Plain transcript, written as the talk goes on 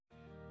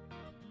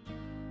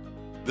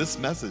This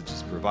message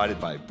is provided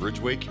by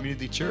Bridgeway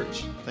Community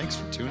Church. Thanks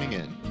for tuning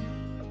in.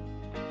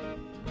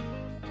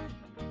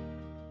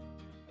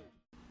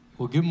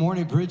 Well, good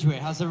morning, Bridgeway.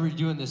 How's everybody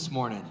doing this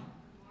morning?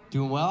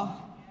 Doing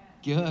well?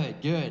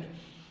 Good.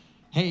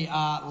 Hey,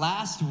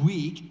 last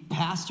week,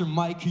 Pastor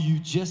Mike, who you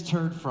just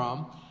heard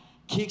from,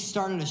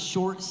 kick-started a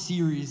short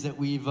series that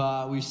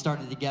we've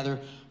started together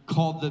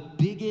called The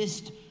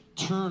Biggest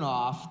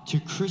Turnoff to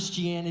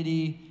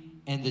Christianity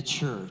and the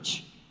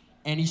Church.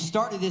 And he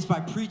started this by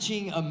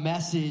preaching a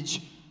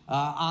message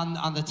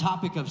on the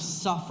topic of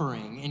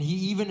suffering. And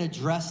he even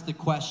addressed the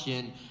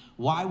question,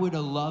 why would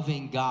a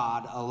loving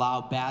God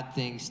allow bad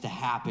things to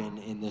happen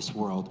in this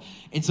world?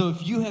 And so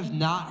if you have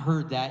not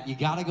heard that, you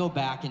got to go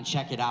back and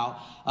check it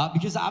out.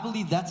 Because I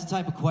believe that's the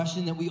type of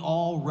question that we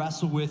all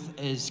wrestle with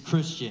as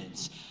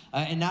Christians.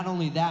 And not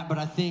only that, but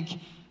I think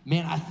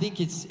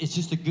it's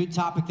just a good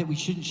topic that we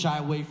shouldn't shy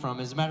away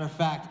from. As a matter of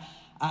fact,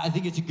 I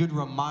think it's a good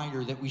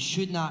reminder that we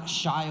should not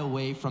shy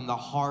away from the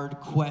hard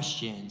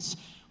questions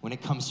when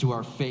it comes to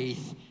our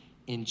faith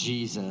in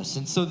Jesus.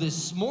 And so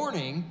this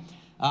morning,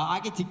 I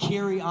get to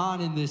carry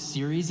on in this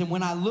series. And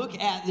when I look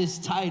at this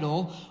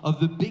title of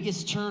The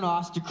Biggest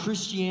Turnoffs to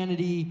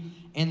Christianity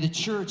and the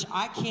Church,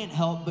 I can't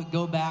help but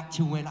go back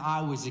to when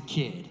I was a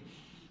kid.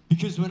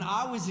 Because when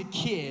I was a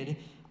kid,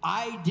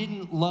 I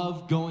didn't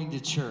love going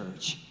to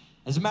church.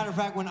 As a matter of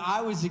fact, when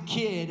I was a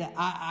kid,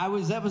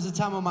 that was a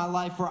time of my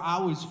life where I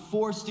was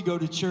forced to go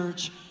to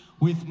church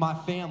with my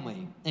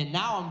family. And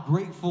now I'm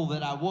grateful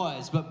that I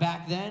was, but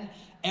back then,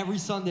 every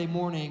Sunday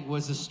morning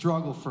was a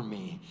struggle for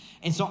me.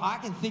 And so I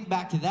can think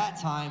back to that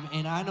time,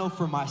 and I know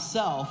for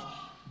myself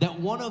that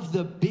one of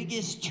the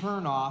biggest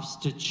turnoffs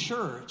to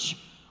church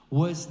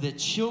was the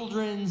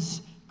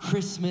children's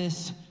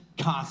Christmas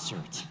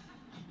concert.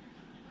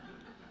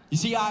 You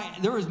see,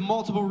 there was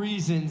multiple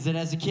reasons that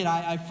as a kid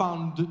I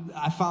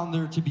found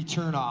there to be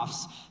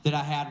turnoffs that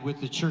I had with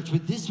the church,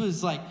 but this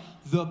was like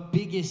the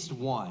biggest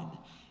one.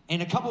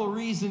 And a couple of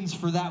reasons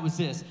for that was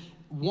this.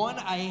 One,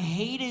 I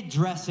hated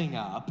dressing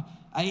up.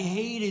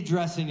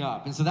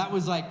 And so that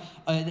was like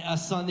a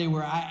Sunday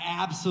where I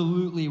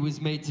absolutely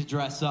was made to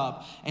dress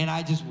up, and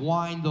I just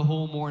whined the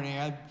whole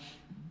morning.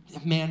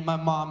 Man, my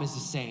mom is a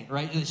saint,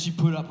 right? She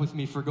put up with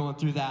me for going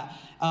through that.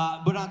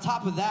 But on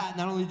top of that,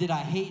 not only did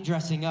I hate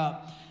dressing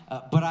up,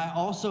 but I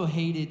also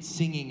hated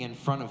singing in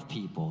front of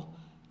people.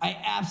 I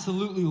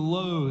absolutely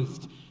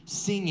loathed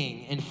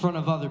singing in front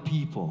of other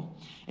people.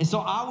 And so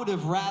I would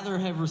have rather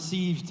have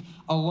received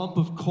a lump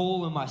of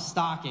coal in my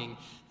stocking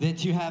than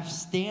to have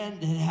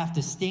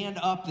to stand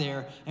up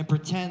there and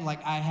pretend like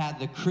I had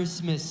the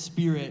Christmas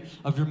spirit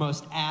of your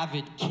most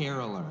avid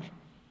caroler.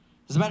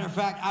 As a matter of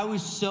fact, I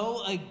was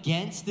so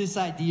against this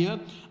idea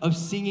of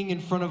singing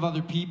in front of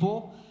other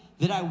people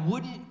that I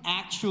wouldn't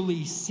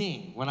actually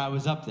sing when I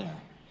was up there.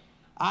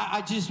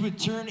 I just would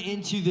turn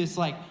into this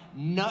like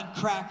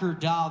nutcracker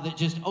doll that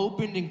just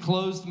opened and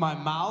closed my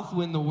mouth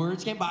when the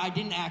words came, but I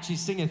didn't actually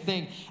sing a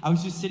thing. I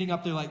was just sitting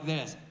up there like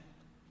this,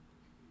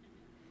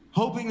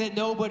 hoping that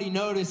nobody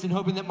noticed and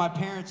hoping that my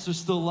parents would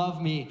still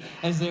love me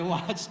as they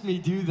watched me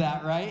do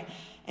that, right?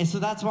 And so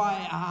that's why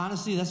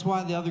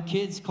the other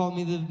kids called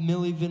me the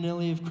Milli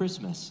Vanilli of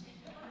Christmas.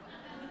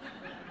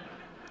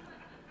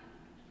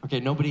 Okay,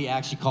 nobody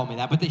actually called me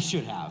that, but they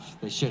should have.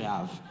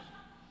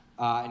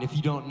 And if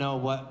you don't know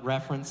what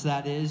reference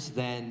that is,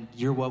 then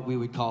you're what we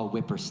would call a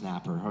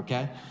whippersnapper,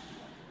 okay?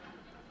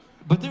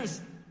 But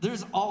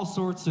there's all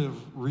sorts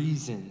of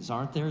reasons,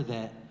 aren't there,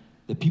 that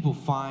people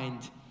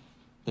find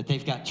that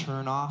they've got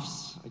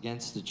turnoffs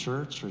against the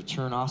church or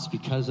turnoffs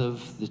because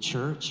of the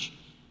church.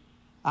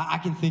 I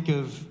can think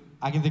of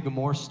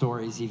more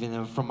stories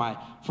even from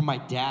my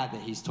dad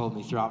that he's told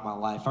me throughout my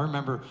life. I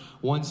remember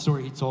one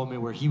story he told me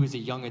where he was a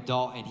young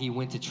adult and he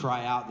went to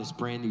try out this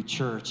brand new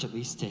church, at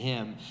least to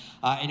him.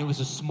 And it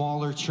was a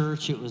smaller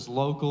church. It was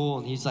local.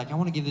 And he's like, I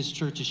want to give this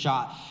church a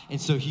shot. And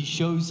so he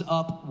shows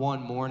up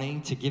one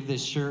morning to give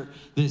this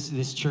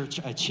church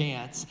a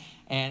chance.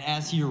 And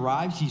as he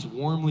arrives, he's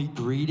warmly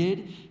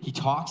greeted. He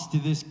talks to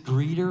this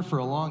greeter for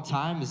a long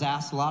time, is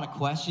asked a lot of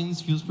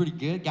questions, feels pretty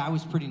good. Guy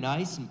was pretty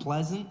nice and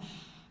pleasant.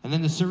 And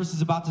then the service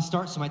is about to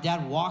start, so my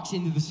dad walks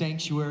into the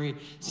sanctuary,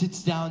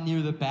 sits down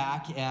near the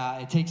back,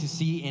 and takes a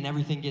seat, and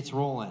everything gets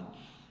rolling.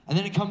 And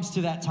then it comes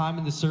to that time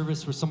in the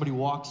service where somebody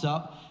walks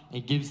up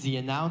and gives the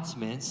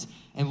announcements,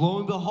 and lo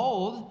and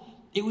behold,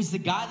 it was the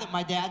guy that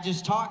my dad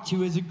just talked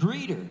to as a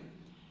greeter.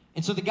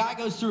 And so the guy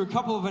goes through a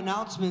couple of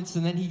announcements,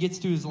 and then he gets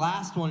to his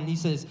last one, and he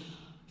says,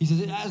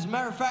 as a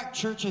matter of fact,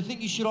 church, I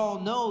think you should all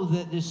know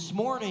that this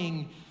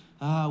morning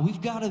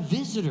we've got a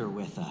visitor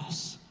with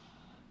us.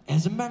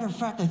 As a matter of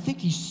fact, I think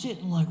he's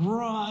sitting like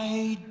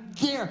right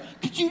there.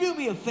 Could you do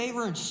me a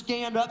favor and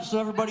stand up so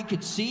everybody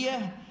could see you?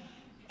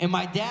 And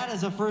my dad,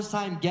 as a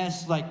first-time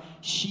guest, like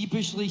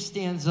sheepishly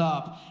stands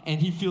up,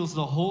 and he feels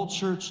the whole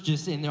church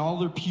just, and all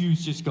their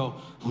pews just go,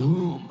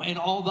 boom, and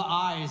all the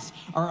eyes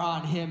are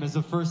on him as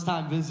a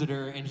first-time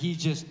visitor, and he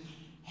just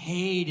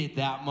hated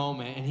that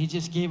moment, and he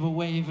just gave a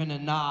wave and a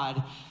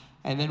nod,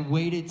 and then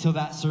waited till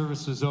that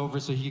service was over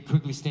so he could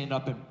quickly stand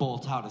up and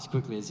bolt out as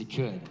quickly as he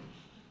could.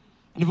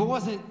 And if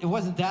it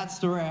wasn't that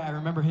story, I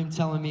remember him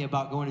telling me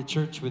about going to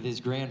church with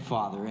his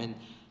grandfather. And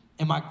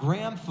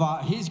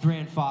his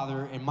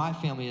grandfather and my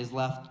family has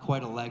left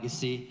quite a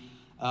legacy,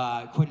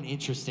 quite an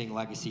interesting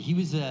legacy. He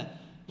was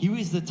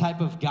the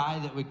type of guy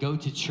that would go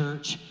to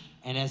church,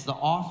 and as the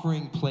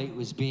offering plate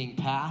was being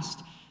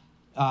passed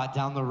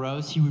down the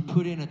rows, he would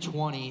put in a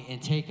 20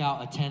 and take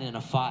out a 10 and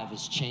a 5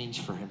 as change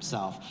for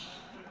himself.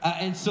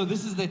 And so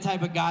this is the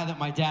type of guy that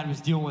my dad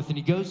was dealing with, and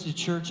he goes to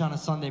church on a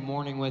Sunday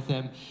morning with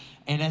him.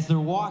 And as they're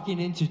walking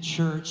into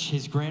church,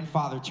 his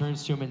grandfather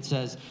turns to him and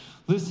says,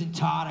 "Listen,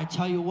 Todd, I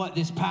tell you what,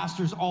 this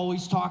pastor's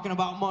always talking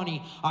about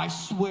money. I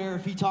swear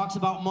if he talks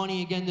about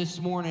money again this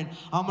morning,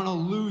 I'm going to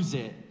lose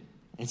it."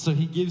 And so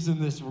he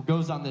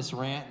goes on this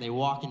rant, and they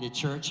walk into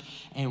church.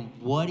 And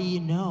what do you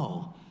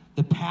know?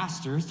 The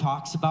pastor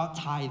talks about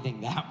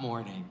tithing that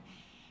morning.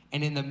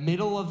 And in the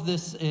middle of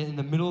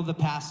the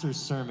pastor's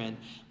sermon,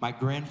 my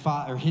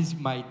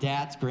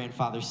dad's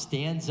grandfather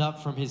stands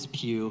up from his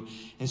pew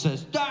and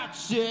says,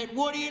 "That's it,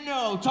 what do you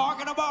know?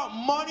 Talking about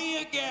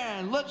money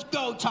again. Let's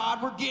go,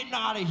 Todd, we're getting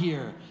out of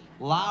here."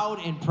 Loud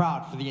and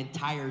proud for the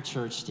entire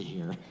church to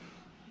hear.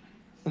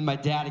 And my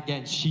dad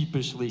again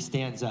sheepishly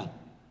stands up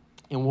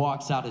and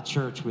walks out of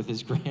church with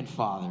his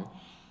grandfather.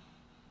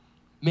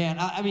 Man,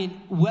 I mean,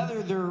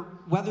 whether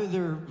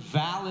they're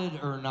valid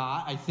or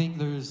not, I think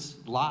there's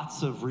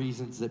lots of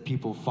reasons that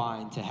people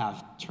find to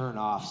have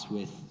turnoffs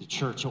with the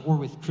church or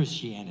with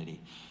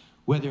Christianity.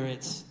 Whether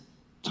it's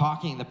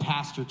the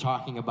pastor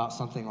talking about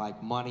something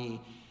like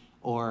money,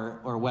 or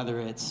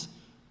whether it's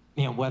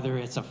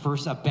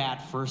a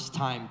bad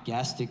first-time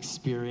guest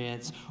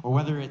experience, or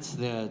whether it's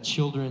the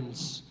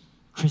children's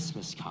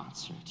Christmas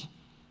concert.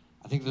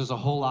 I think there's a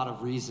whole lot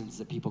of reasons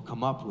that people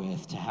come up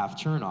with to have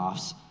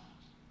turnoffs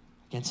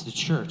against the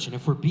church. And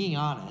if we're being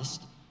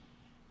honest,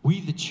 we,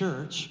 the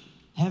church,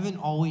 haven't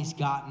always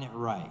gotten it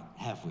right,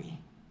 have we?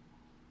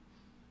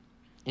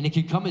 And it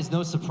can come as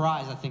no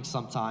surprise, I think,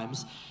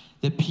 sometimes,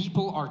 that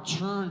people are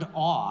turned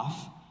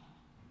off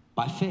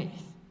by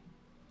faith.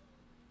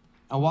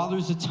 And while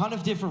there's a ton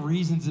of different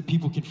reasons that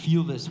people can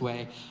feel this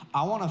way,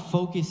 I want to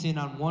focus in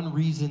on one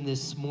reason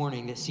this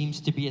morning that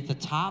seems to be at the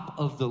top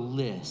of the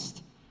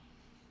list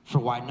for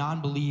why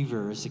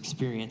non-believers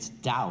experience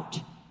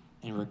doubt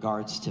in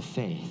regards to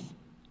faith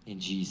in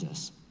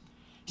Jesus.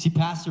 See,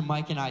 Pastor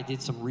Mike and I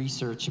did some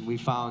research, and we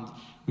found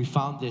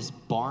this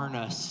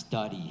Barna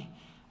study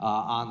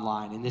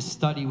online. And this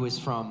study was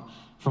from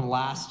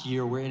last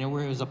year, where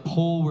it was a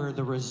poll where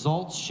the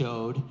results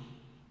showed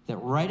that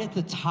right at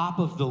the top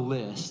of the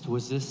list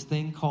was this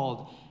thing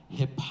called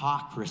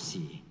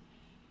hypocrisy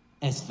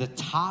as the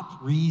top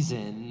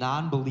reason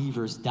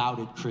non-believers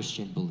doubted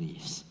Christian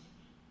beliefs.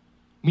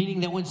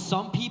 Meaning that when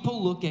some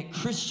people look at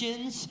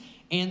Christians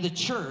and the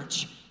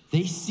church,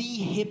 they see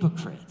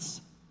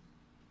hypocrites.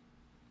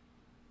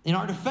 In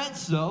our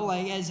defense, though,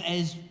 like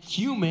as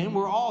human,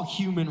 we're all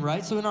human,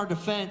 right? So in our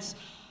defense,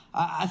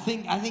 I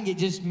think it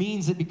just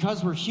means that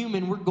because we're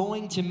human, we're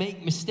going to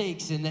make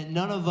mistakes, and that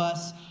none of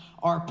us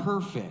are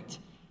perfect.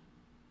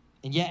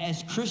 And yet,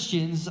 as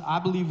Christians, I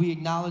believe we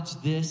acknowledge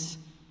this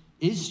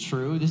is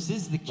true, this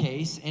is the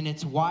case, and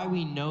it's why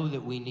we know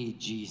that we need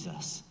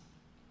Jesus.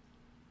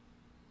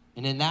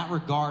 And in that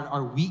regard,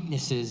 our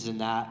weaknesses in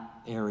that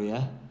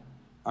area,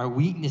 our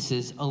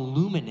weaknesses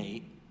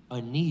illuminate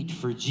a need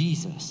for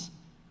Jesus.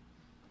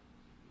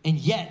 And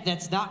yet,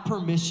 that's not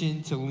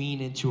permission to lean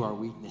into our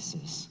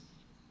weaknesses.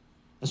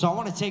 And so I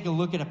want to take a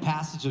look at a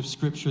passage of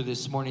Scripture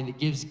this morning that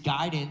gives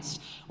guidance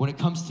when it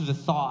comes to the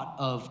thought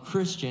of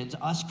Christians,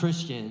 us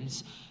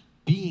Christians,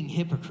 being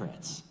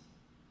hypocrites.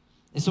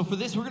 And so for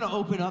this, we're going to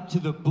open up to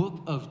the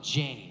book of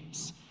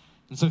James.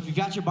 And so if you've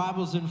got your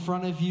Bibles in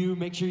front of you,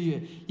 make sure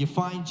you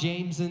find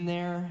James in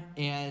there.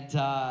 And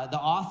the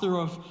author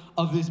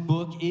of this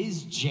book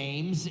is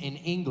James in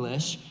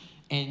English,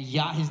 and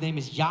his name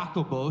is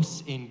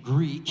Jacobos in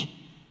Greek,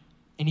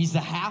 and he's the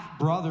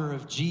half-brother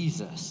of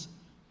Jesus.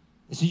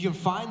 And so you can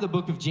find the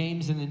book of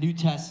James in the New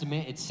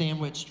Testament. It's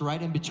sandwiched right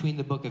in between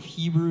the book of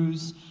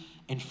Hebrews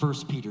and 1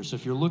 Peter. So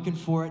if you're looking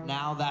for it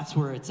now, that's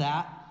where it's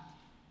at.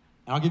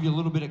 And I'll give you a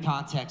little bit of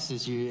context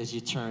as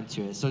you turn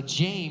to it. So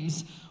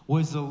James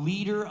was the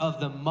leader of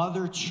the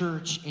mother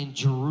church in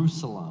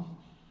Jerusalem.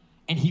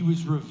 And he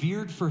was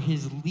revered for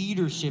his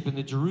leadership in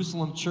the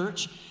Jerusalem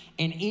church.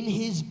 And in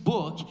his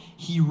book,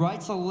 he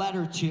writes a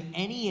letter to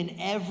any and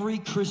every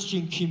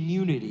Christian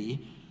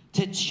community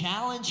to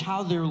challenge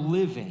how they're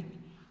living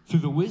through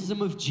the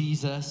wisdom of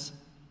Jesus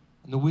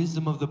and the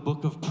wisdom of the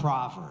book of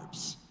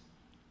Proverbs.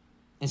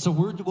 And so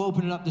we'll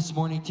open it up this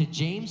morning to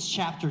James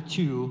chapter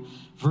 2,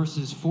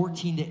 verses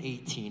 14 to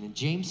 18. And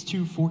James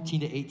 2, 14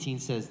 to 18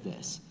 says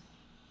this: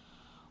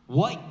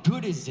 "What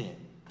good is it,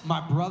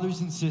 my brothers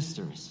and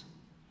sisters,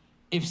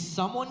 if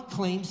someone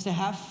claims to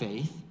have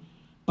faith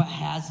but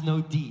has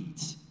no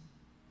deeds?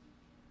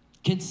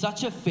 Can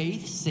such a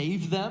faith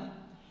save them?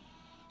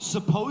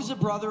 Suppose a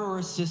brother or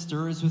a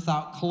sister is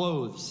without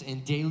clothes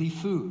and daily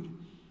food.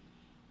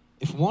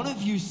 If one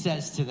of you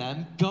says to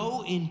them,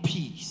 'Go in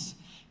peace,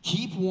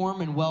 keep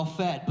warm and well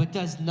fed, but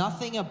does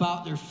nothing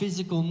about their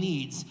physical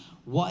needs,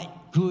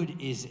 what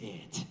good is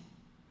it?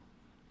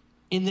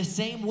 In the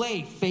same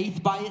way,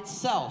 faith by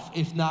itself,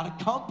 if not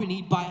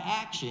accompanied by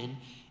action,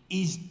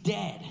 is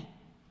dead.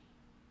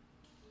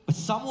 But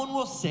someone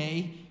will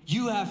say,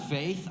 you have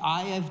faith,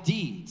 I have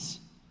deeds.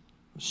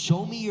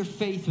 Show me your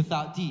faith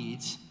without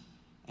deeds,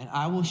 and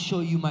I will show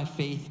you my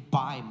faith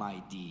by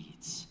my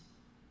deeds.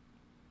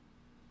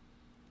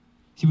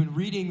 See, when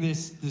reading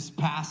this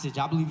passage,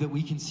 I believe that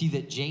we can see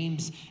that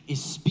James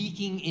is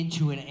speaking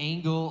into an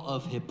angle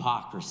of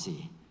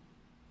hypocrisy.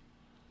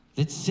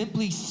 That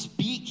simply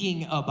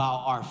speaking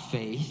about our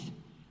faith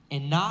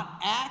and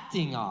not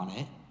acting on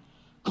it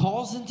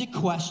calls into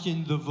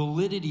question the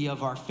validity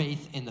of our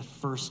faith in the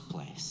first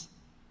place.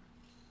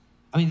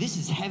 I mean, this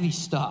is heavy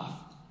stuff.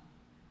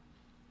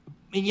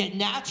 And yet,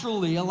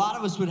 naturally, a lot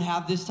of us would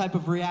have this type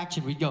of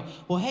reaction. We'd go,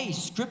 well, hey,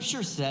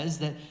 Scripture says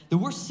that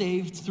we're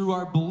saved through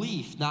our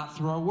belief, not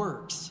through our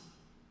works.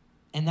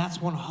 And that's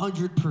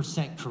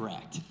 100%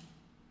 correct.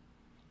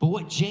 But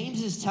what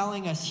James is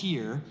telling us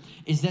here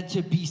is that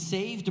to be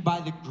saved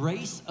by the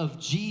grace of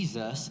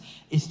Jesus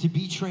is to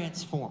be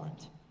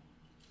transformed.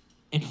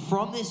 And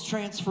from this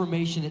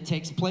transformation that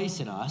takes place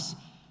in us,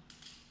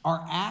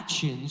 our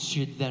actions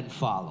should then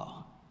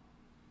follow.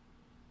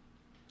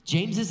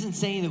 James isn't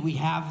saying that we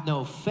have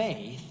no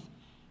faith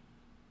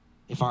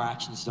if our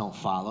actions don't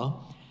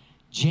follow.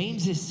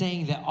 James is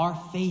saying that our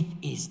faith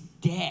is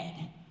dead,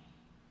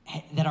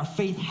 that our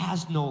faith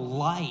has no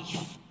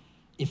life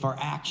if our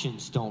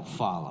actions don't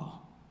follow.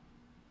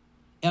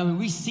 I mean,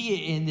 we see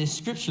it in this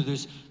scripture.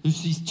 There's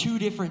these two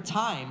different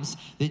times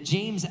that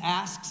James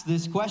asks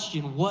this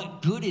question,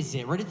 what good is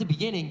it? Right at the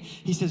beginning,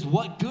 he says,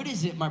 what good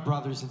is it, my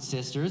brothers and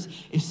sisters,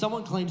 if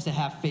someone claims to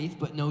have faith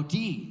but no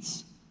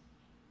deeds?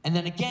 And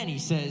then again, he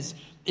says,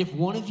 if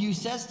one of you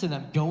says to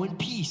them, go in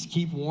peace,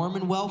 keep warm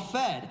and well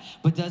fed,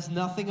 but does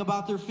nothing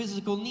about their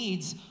physical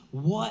needs,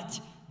 what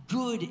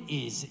good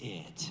is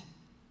it?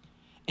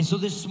 And so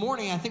this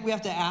morning, I think we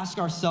have to ask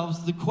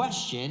ourselves the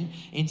question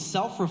in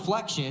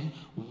self-reflection,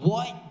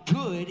 what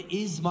good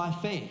is my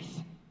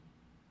faith?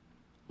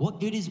 What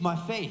good is my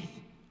faith?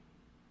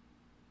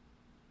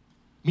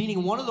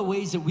 Meaning, one of the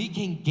ways that we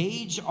can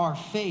gauge our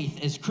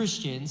faith as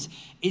Christians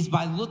is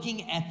by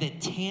looking at the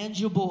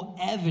tangible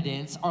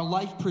evidence our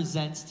life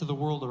presents to the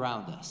world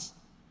around us.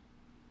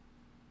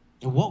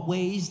 In what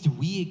ways do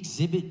we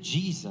exhibit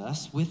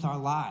Jesus with our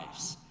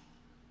lives?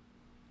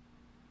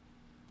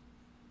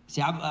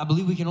 See, I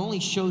believe we can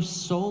only show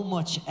so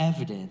much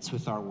evidence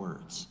with our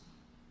words.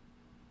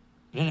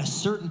 But at a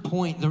certain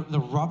point, the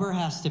rubber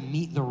has to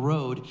meet the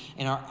road,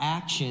 and our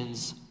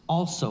actions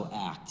also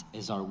act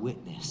as our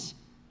witness.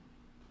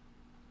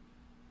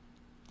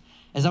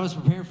 As I was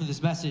preparing for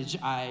this message,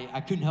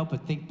 I couldn't help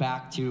but think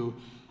back to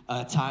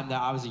a time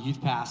that I was a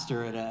youth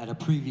pastor at a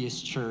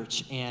previous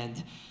church,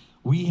 and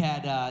we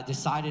had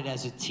decided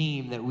as a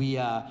team that we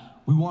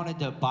wanted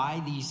to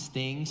buy these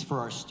things for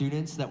our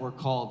students that were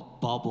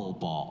called bubble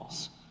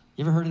balls.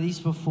 You ever heard of these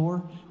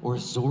before? Or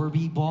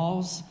Zorby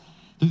balls?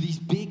 They're these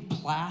big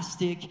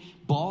plastic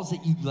balls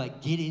that you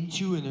get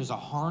into, and there's a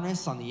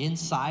harness on the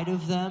inside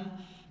of them.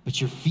 But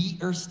your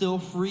feet are still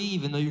free,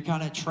 even though you're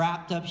kind of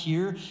trapped up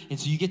here. And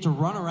so you get to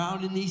run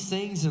around in these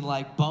things and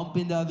bump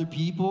into other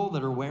people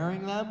that are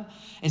wearing them.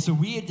 And so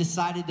we had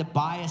decided to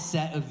buy a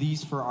set of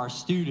these for our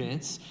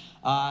students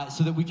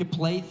so that we could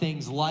play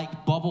things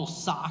like bubble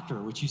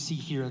soccer, which you see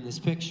here in this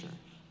picture.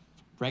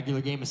 Regular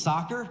game of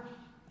soccer,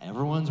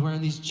 everyone's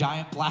wearing these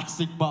giant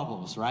plastic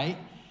bubbles, right?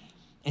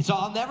 And so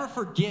I'll never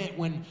forget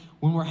when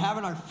we're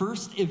having our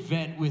first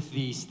event with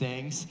these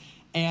things,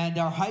 and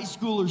our high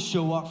schoolers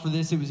show up for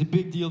this. It was a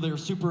big deal. They were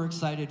super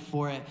excited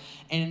for it.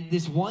 And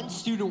this one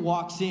student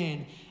walks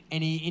in,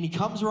 and he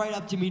comes right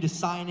up to me to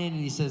sign in,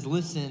 and he says,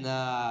 listen,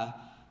 I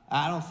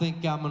don't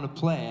think I'm going to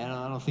play.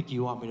 I don't think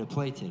you want me to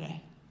play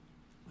today.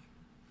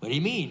 What do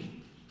you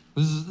mean?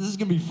 This is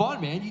going to be fun,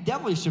 man. You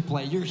definitely should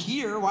play. You're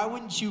here. Why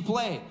wouldn't you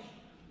play?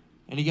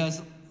 And he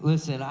goes,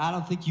 listen, I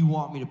don't think you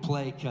want me to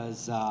play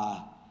because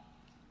I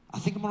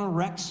think I'm going to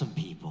wreck some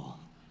people.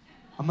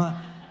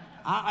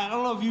 I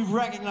don't know if you've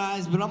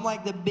recognized, but I'm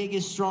like the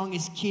biggest,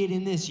 strongest kid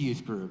in this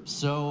youth group.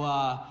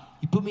 So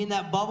you put me in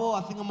that bubble, I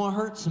think I'm going to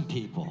hurt some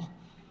people.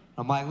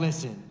 I'm like,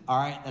 listen, all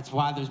right, that's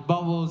why there's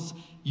bubbles.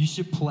 You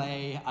should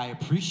play. I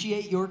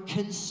appreciate your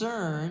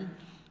concern,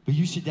 but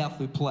you should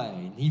definitely play.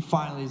 And he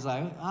finally is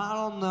like, I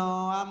don't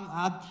know.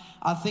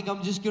 I think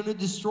I'm just going to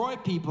destroy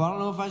people. I don't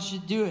know if I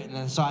should do it. And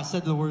then, so I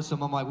said the words to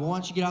him. I'm like, well, why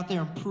don't you get out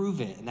there and prove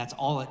it? And that's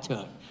all it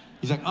took.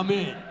 He's like, I'm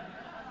in.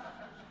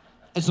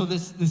 And so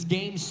this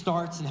game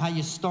starts, and how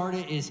you start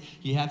it is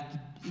you have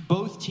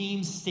both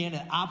teams stand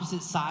at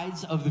opposite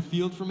sides of the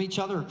field from each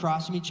other,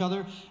 across from each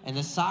other, and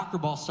the soccer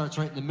ball starts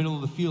right in the middle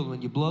of the field.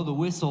 When you blow the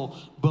whistle,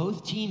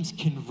 both teams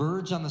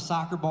converge on the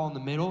soccer ball in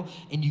the middle,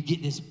 and you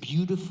get this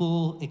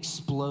beautiful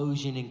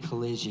explosion and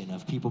collision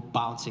of people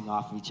bouncing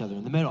off of each other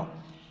in the middle.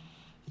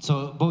 And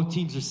so both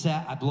teams are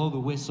set. I blow the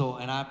whistle,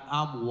 and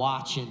I'm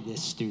watching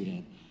this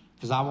student.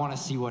 because I want to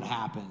see what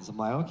happens. I'm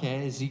like,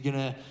 okay, is he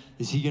gonna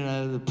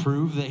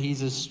prove that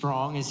he's as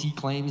strong as he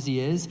claims he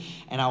is?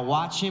 And I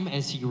watch him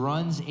as he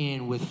runs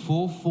in with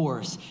full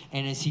force,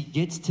 and as he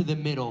gets to the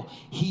middle,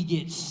 he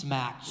gets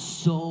smacked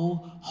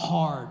so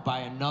hard by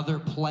another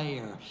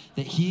player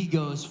that he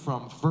goes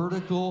from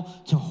vertical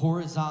to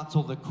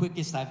horizontal the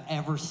quickest I've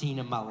ever seen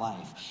in my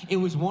life. It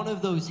was one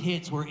of those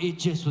hits where it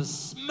just was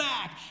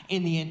smack,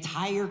 and the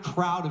entire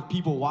crowd of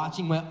people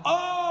watching went,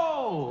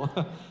 oh!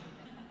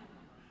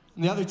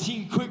 And the other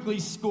team quickly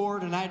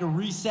scored, and I had to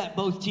reset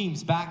both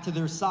teams back to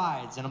their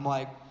sides. And I'm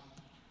like,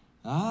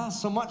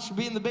 so much for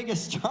being the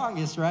biggest,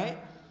 strongest, right?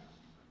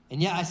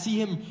 And yeah, I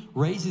see him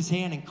raise his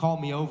hand and call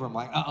me over. I'm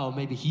like, uh-oh,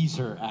 maybe he's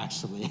hurt,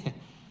 actually.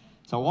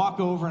 So I walk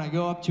over, and I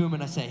go up to him,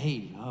 and I say, hey,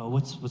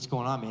 what's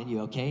going on, man?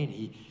 You okay? And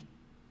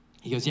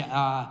he goes, yeah,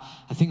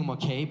 I think I'm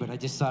okay, but I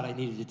just thought I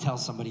needed to tell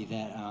somebody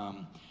that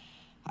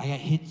I got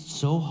hit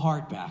so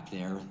hard back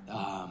there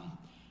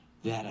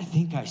that I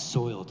think I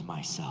soiled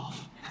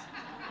myself.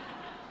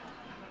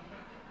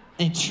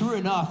 And true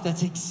enough,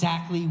 that's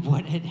exactly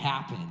what had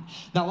happened.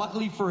 Now,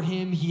 luckily for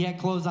him, he had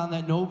clothes on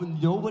that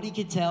nobody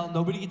could tell,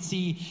 nobody could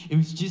see. It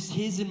was just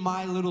his and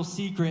my little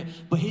secret,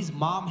 but his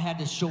mom had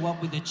to show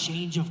up with a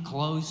change of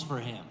clothes for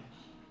him.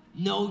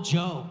 No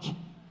joke.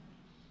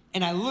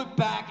 And I look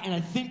back and I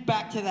think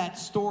back to that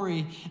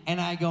story and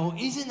I go,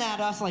 isn't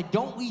that us? Like,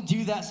 don't we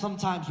do that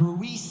sometimes where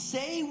we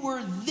say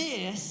we're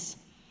this?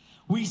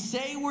 We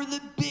say we're the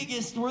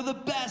biggest, we're the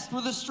best,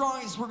 we're the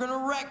strongest, we're going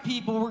to wreck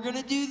people, we're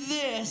going to do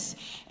this,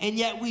 and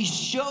yet we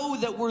show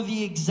that we're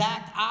the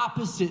exact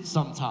opposite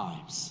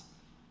sometimes.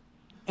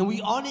 And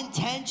we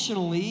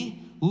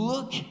unintentionally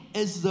look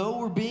as though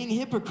we're being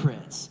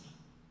hypocrites.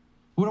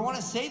 What I want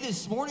to say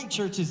this morning,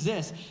 church, is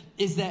this,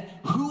 is that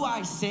who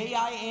I say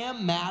I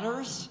am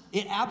matters.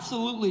 It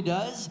absolutely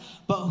does.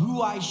 But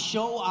who I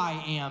show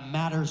I am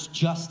matters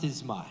just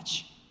as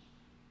much.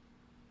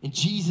 And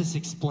Jesus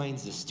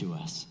explains this to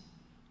us.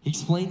 He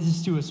explains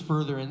this to us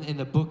further in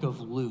the book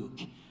of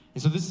Luke.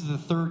 And so this is the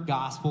third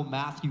gospel,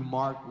 Matthew,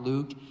 Mark,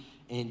 Luke,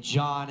 and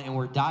John. And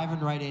we're diving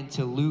right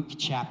into Luke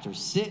chapter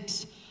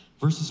 6,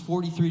 verses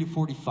 43 to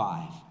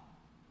 45.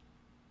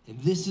 And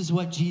this is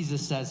what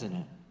Jesus says in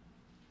it.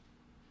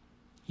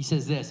 He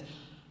says this,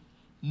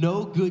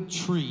 no good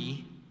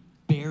tree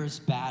bears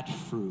bad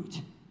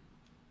fruit,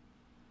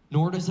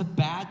 nor does a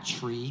bad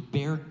tree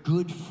bear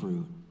good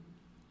fruit.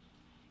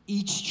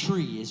 Each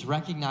tree is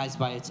recognized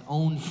by its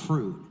own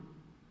fruit.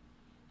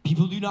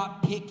 People do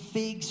not pick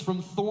figs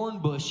from thorn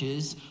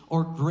bushes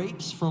or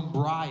grapes from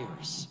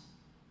briars.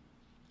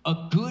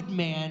 A good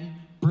man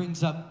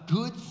brings up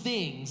good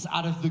things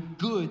out of the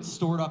good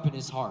stored up in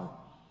his heart.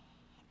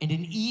 And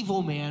an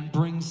evil man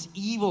brings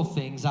evil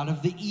things out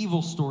of the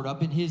evil stored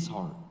up in his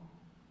heart.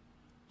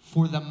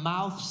 For the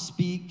mouth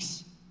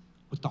speaks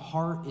what the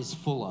heart is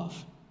full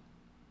of.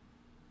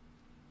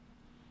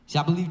 See,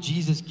 I believe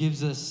Jesus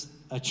gives us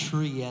a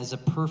tree as a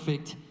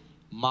perfect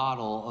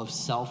model of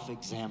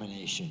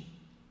self-examination,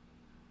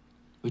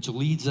 which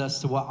leads us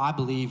to what I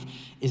believe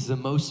is the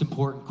most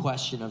important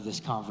question of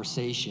this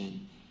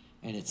conversation,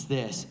 and it's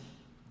this: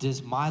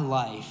 does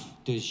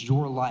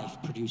your life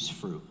produce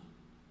fruit?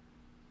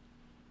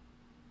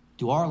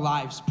 Do our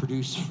lives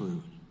produce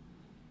fruit?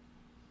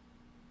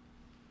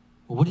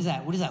 Well, what does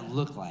that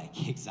look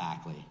like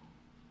exactly?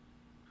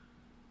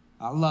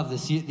 I love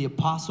this. The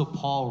Apostle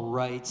Paul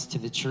writes to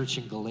the church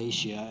in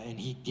Galatia, and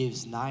he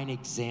gives 9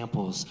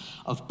 examples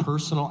of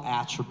personal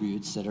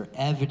attributes that are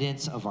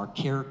evidence of our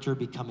character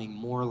becoming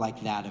more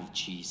like that of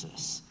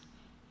Jesus.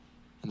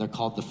 And they're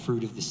called the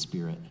fruit of the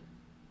Spirit.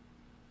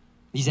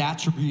 These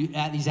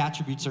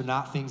attributes are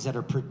not things that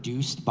are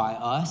produced by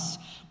us,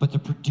 but they're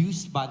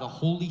produced by the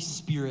Holy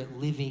Spirit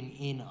living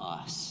in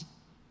us.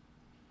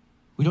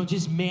 We don't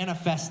just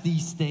manifest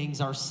these things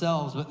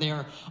ourselves, but they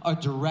are a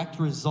direct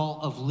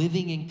result of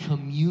living in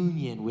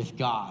communion with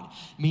God,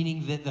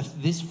 meaning that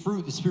this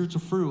fruit, the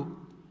spiritual fruit,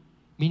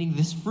 meaning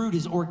this fruit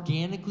is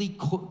organically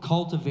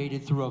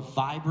cultivated through a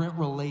vibrant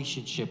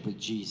relationship with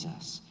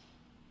Jesus.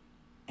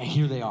 And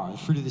here they are. The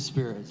fruit of the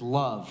Spirit is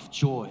love,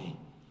 joy,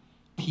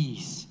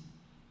 peace,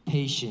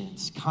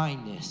 patience,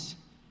 kindness,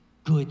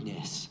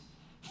 goodness,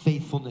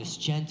 faithfulness,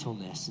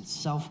 gentleness, and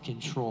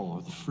self-control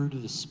are the fruit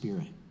of the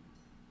Spirit.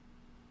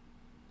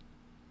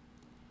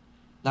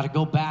 Now, to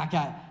go back,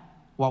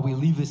 while we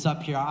leave this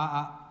up here,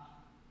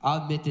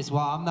 I'll admit this.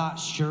 While I'm not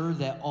sure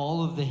that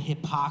all of the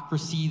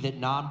hypocrisy that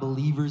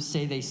non-believers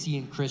say they see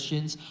in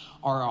Christians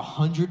are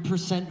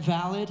 100%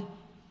 valid,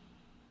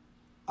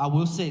 I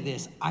will say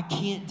this. I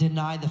can't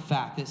deny the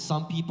fact that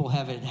some people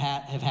have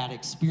had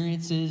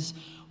experiences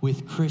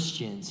with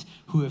Christians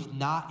who have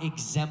not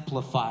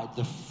exemplified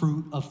the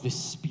fruit of the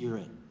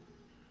Spirit.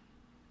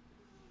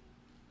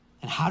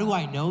 And how do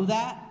I know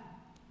that?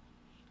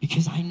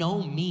 Because I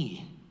know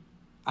me.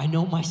 I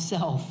know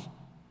myself.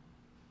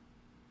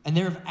 And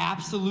there have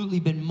absolutely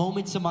been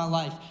moments in my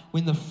life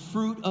when the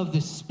fruit of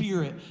the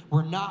Spirit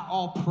were not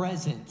all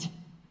present.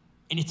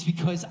 And it's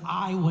because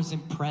I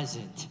wasn't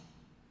present.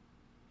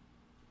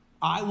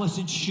 I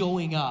wasn't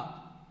showing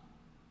up.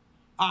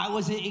 I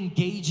wasn't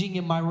engaging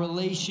in my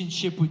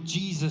relationship with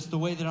Jesus the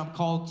way that I'm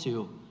called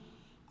to.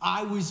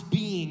 I was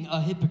being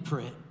a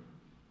hypocrite.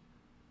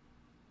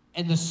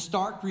 And the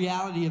stark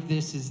reality of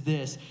this is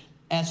this.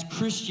 As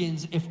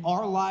Christians, if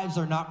our lives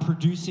are not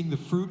producing the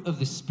fruit of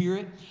the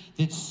Spirit,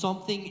 then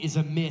something is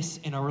amiss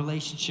in our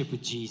relationship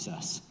with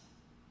Jesus.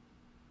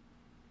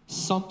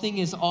 Something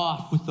is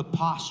off with the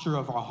posture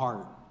of our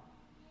heart.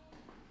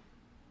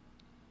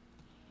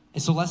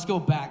 And so let's go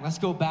back. Let's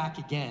go back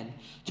again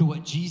to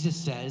what Jesus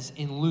says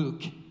in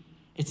Luke.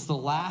 It's the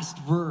last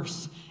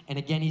verse. And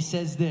again, he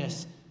says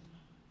this,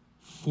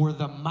 for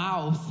the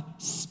mouth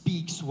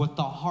speaks what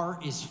the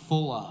heart is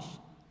full of.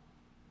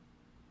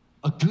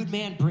 A good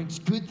man brings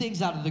good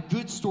things out of the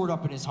good stored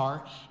up in his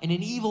heart, and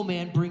an evil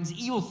man brings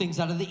evil things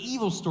out of the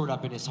evil stored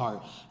up in his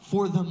heart.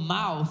 For the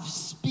mouth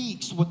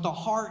speaks what the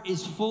heart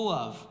is full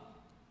of.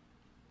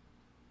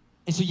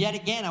 And so yet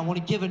again, I want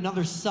to give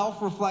another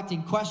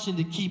self-reflecting question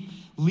to keep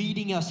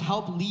leading us,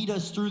 help lead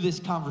us through this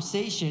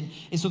conversation.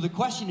 And so the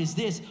question is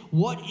this,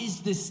 what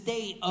is the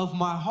state of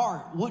my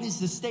heart? What is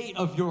the state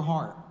of your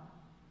heart?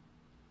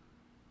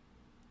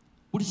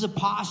 What is the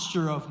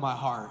posture of my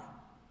heart?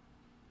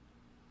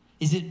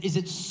 Is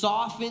it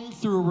softened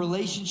through a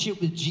relationship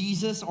with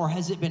Jesus, or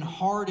has it been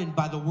hardened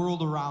by the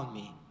world around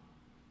me?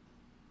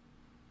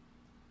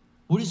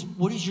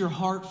 What is your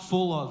heart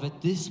full of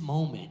at this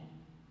moment?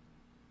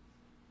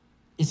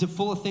 Is it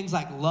full of things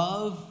like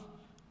love,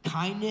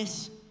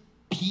 kindness,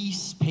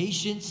 peace,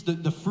 patience,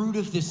 the fruit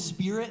of the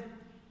Spirit?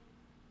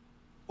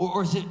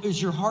 Or is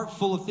your heart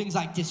full of things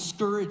like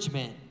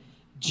discouragement,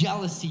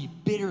 jealousy,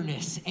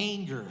 bitterness,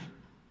 anger?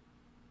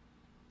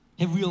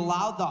 Have we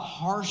allowed the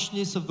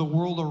harshness of the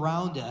world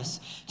around us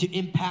to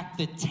impact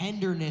the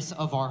tenderness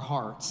of our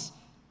hearts?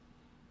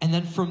 And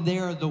then from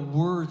there, the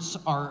words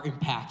are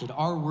impacted.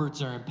 Our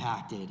words are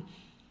impacted,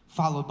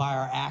 followed by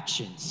our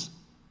actions.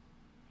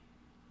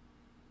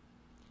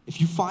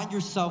 If you find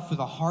yourself with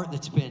a heart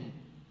that's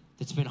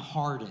been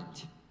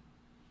hardened,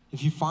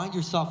 if you find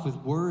yourself with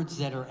words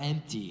that are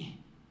empty,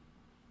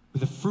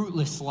 with a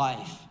fruitless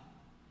life,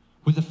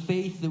 with a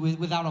faith that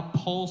without a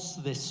pulse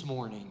this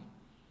morning,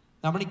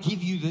 now, I'm going to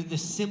give you the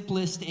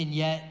simplest and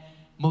yet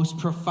most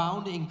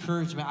profound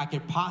encouragement I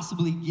could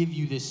possibly give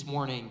you this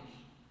morning.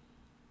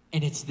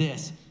 And it's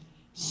this: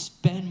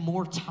 spend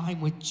more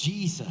time with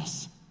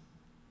Jesus.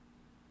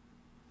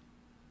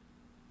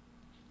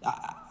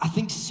 I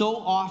think so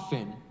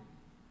often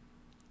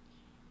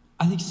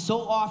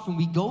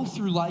we go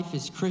through life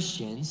as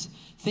Christians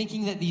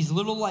thinking that these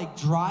little like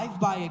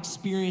drive-by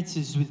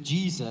experiences with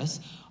Jesus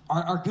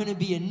are going to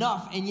be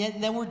enough, and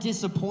yet then we're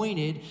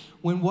disappointed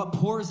when what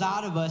pours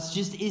out of us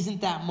just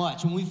isn't that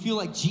much. When we feel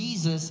like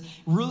Jesus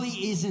really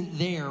isn't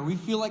there. We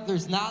feel like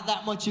there's not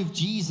that much of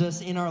Jesus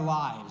in our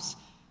lives.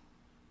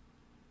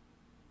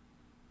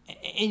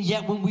 And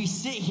yet when we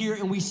sit here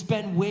and we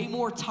spend way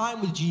more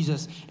time with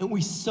Jesus and we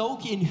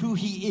soak in who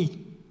he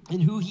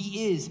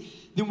is,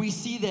 then we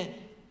see that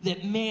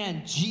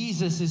man,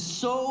 Jesus is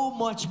so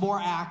much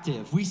more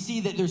active. We see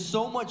that there's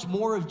so much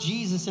more of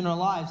Jesus in our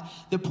lives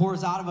that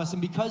pours out of us.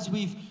 And because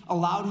we've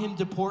allowed him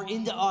to pour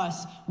into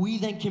us, we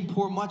then can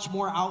pour much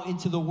more out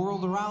into the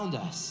world around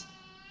us.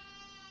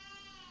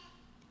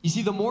 You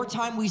see, the more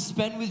time we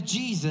spend with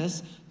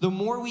Jesus, the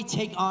more we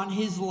take on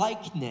his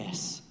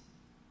likeness.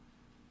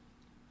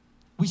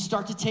 We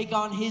start to take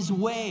on his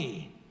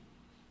way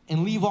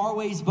and leave our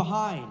ways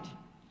behind.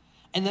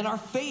 And then our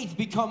faith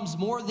becomes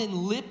more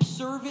than lip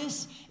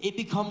service, it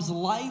becomes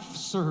life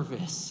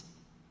service.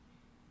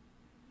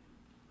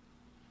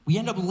 We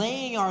end up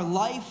laying our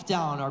life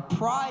down, our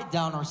pride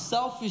down, our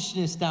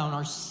selfishness down,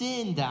 our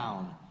sin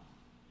down.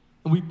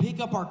 And we pick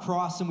up our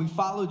cross and we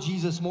follow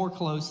Jesus more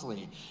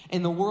closely.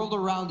 And the world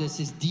around us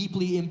is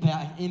deeply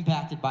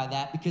impacted by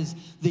that because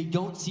they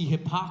don't see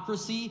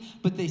hypocrisy,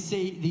 but they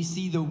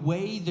see the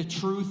way, the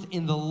truth,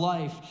 and the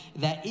life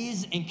that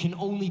is and can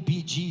only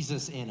be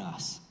Jesus in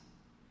us.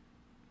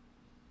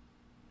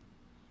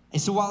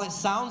 And so while it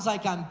sounds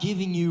like I'm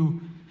giving you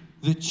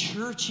the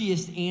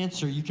churchiest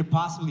answer you could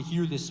possibly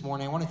hear this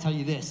morning, I want to tell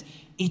you this.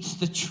 It's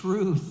the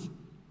truth.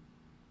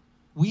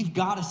 We've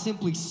got to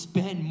simply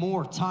spend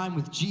more time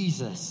with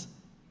Jesus.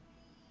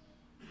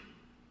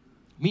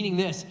 Meaning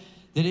this,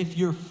 that if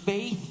your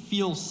faith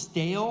feels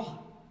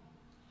stale,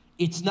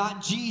 it's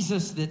not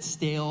Jesus that's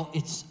stale,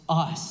 it's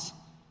us.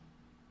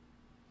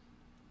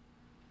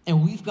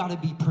 And we've got to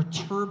be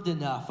perturbed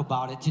enough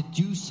about it to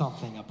do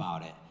something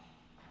about it.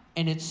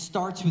 And it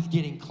starts with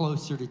getting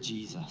closer to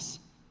Jesus.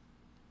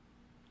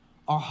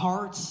 Our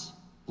hearts,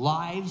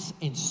 lives,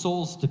 and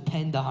souls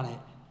depend on it.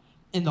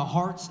 And the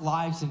hearts,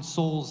 lives, and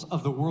souls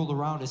of the world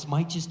around us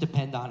might just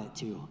depend on it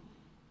too.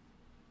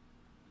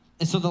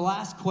 And so the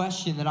last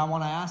question that I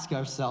want to ask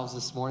ourselves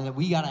this morning, that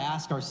we got to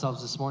ask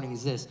ourselves this morning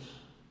is this.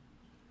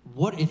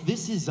 What if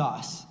this is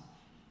us,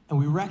 and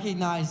we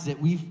recognize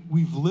that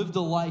we've lived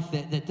a life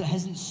that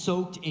hasn't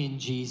soaked in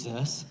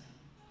Jesus,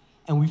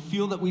 and we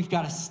feel that we've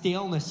got a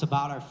staleness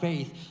about our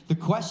faith, the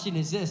question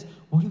is this: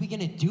 what are we going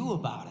to do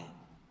about it?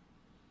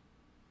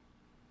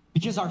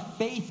 Because our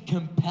faith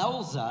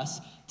compels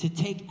us to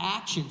take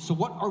action. So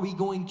what are we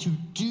going to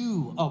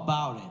do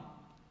about it?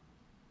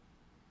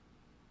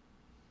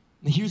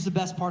 And here's the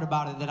best part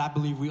about it that I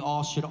believe we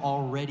all should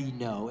already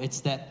know. It's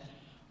that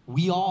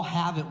we all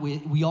have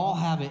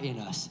it in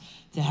us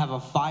to have a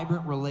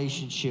vibrant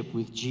relationship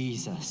with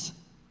Jesus,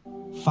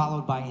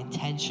 followed by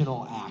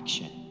intentional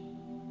action.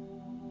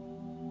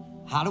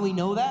 How do we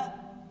know that?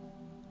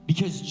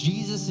 Because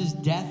Jesus'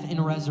 death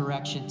and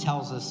resurrection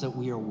tells us that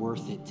we are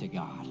worth it to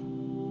God.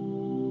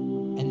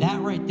 And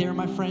that right there,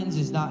 my friends,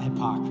 is not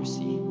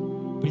hypocrisy,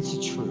 but it's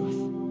the truth.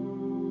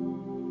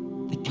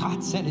 That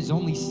God sent his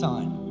only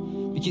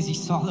son because he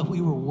saw that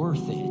we were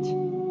worth it.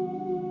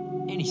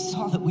 And he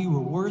saw that we were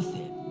worth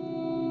it.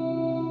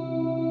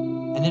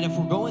 And then if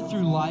we're going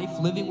through life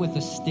living with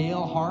a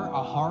stale heart,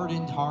 a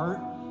hardened heart,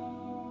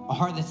 a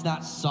heart that's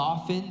not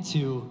softened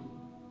to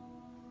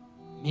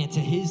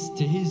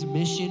his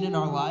mission in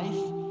our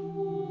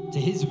life, to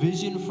his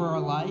vision for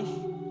our life,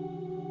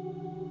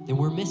 then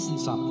we're missing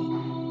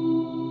something.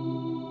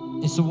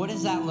 And so what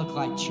does that look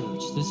like,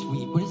 church, this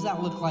week? What does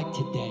that look like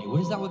today? What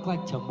does that look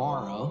like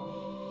tomorrow?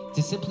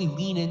 To simply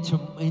lean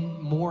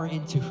more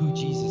into who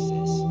Jesus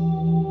is,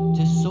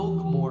 to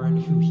soak more in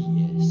who he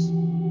is,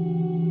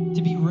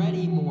 to be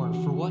ready more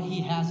for what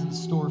he has in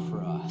store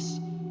for us.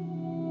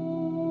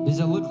 Does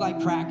it look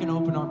like cracking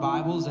open our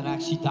Bibles and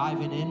actually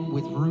diving in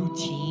with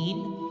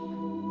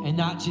routine and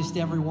not just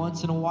every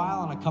once in a while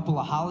on a couple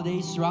of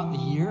holidays throughout the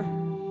year?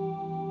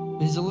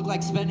 Does it look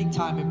like spending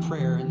time in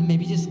prayer and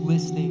maybe just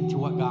listening to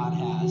what God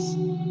has,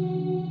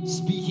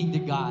 speaking to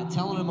God,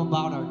 telling him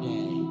about our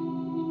day?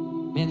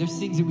 Man, there's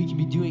things that we can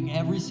be doing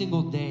every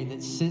single day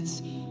that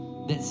sits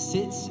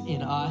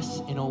in us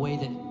in a way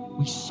that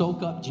we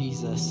soak up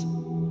Jesus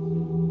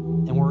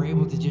and we're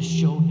able to just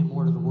show him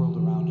more to the world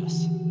around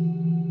us.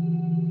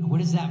 And what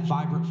does that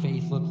vibrant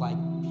faith look like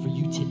for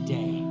you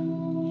today?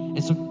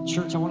 And so,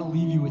 church, I want to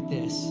leave you with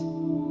this.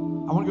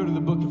 I want to go to the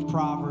book of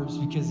Proverbs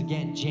because,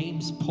 again,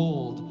 James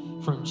pulled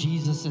from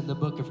Jesus in the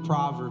book of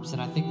Proverbs,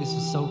 and I think this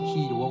is so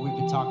key to what we've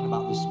been talking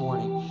about this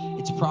morning.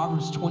 It's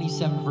Proverbs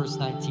 27, verse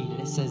 19, and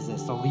it says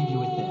this. I'll leave you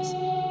with this.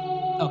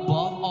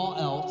 Above all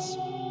else,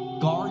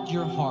 guard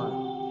your heart,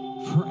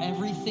 for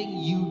everything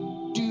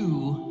you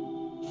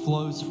do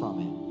flows from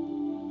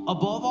it.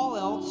 Above all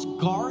else,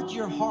 guard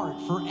your heart,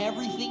 for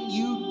everything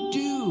you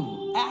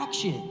do.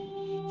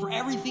 Action. For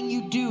everything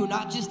you do,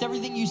 not just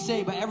everything you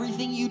say, but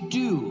everything you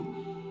do.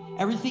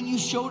 Everything you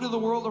show to the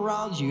world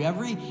around you,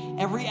 every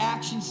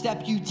action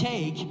step you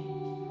take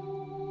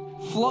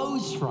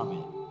flows from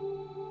it.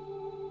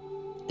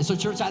 And so,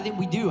 church, I think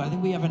we do. I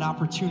think we have an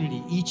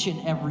opportunity each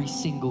and every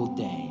single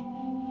day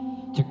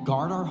to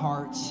guard our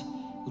hearts,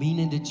 lean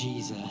into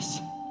Jesus,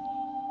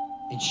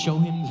 and show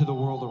him to the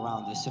world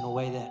around us in a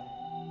way that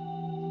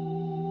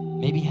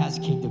maybe has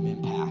kingdom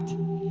impact.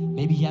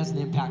 Maybe he has an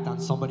impact on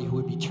somebody who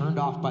would be turned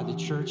off by the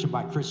church and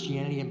by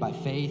Christianity and by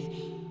faith.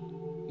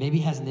 Maybe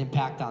has an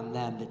impact on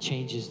them that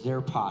changes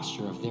their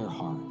posture of their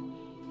heart.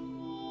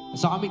 And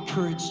so I'm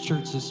encouraged,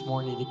 church, this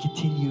morning to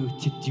continue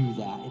to do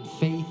that in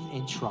faith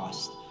and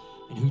trust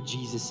in who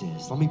Jesus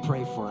is. Let me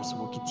pray for us and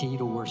we'll continue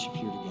to worship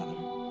here together.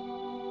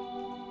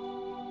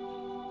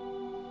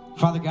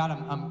 Father God,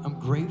 I'm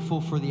grateful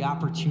for the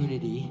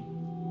opportunity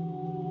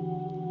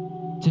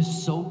to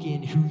soak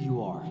in who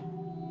you are.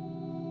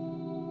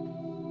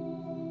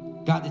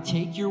 God, to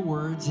take your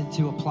words and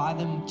to apply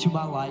them to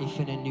my life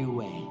in a new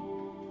way.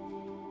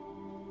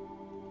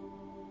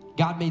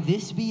 God, may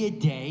this be a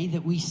day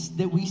that we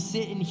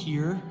sit in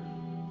here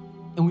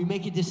and we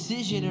make a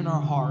decision in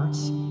our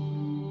hearts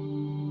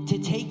to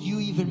take you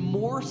even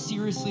more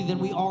seriously than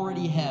we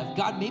already have.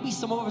 God, maybe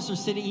some of us are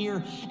sitting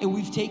here and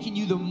we've taken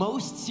you the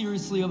most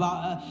seriously of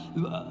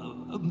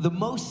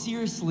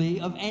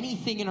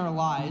anything in our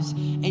lives,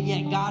 and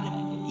yet,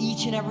 God,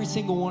 each and every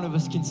single one of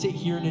us can sit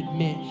here and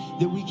admit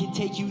that we can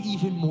take you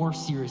even more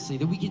seriously,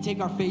 that we can take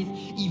our faith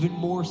even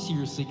more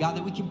seriously, God,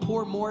 that we can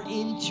pour more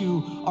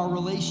into our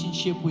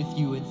relationship with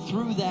you. And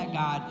through that,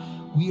 God,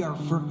 we are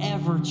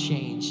forever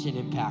changed and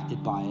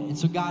impacted by it. And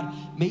so, God,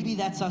 maybe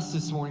that's us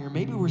this morning, or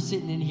maybe we're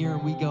sitting in here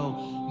and we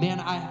go,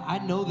 man, I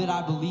know that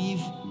I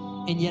believe,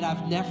 and yet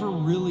I've never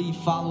really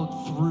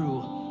followed through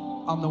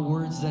on the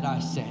words that I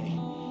say.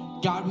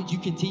 God, would you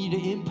continue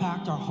to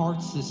impact our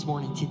hearts this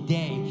morning,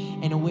 today,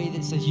 in a way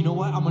that says, you know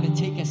what, I'm going to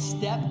take a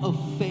step of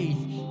faith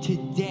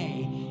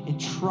today in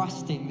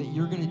trusting that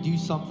you're going to do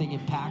something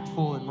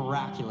impactful and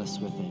miraculous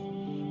with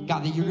it.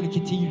 God, that you're going to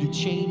continue to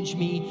change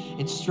me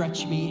and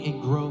stretch me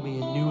and grow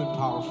me in new and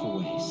powerful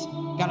ways.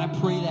 God, I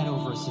pray that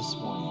over us this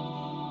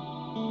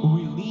morning. When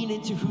we lean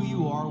into who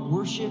you are,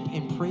 worship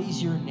and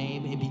praise your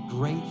name, and be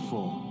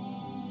grateful,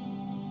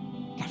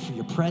 God, for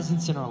your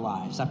presence in our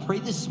lives. I pray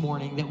this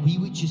morning that we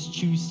would just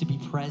choose to be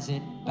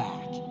present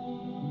back.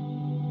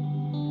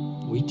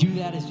 We do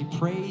that as we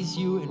praise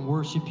you and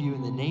worship you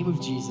in the name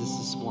of Jesus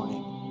this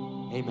morning.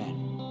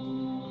 Amen.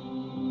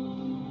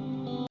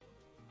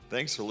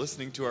 Thanks for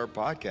listening to our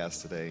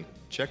podcast today.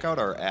 Check out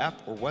our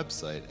app or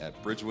website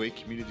at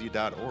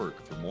bridgewaycommunity.org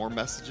for more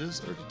messages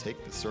or to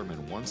take the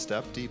sermon one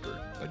step deeper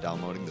by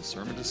downloading the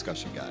Sermon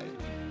Discussion Guide.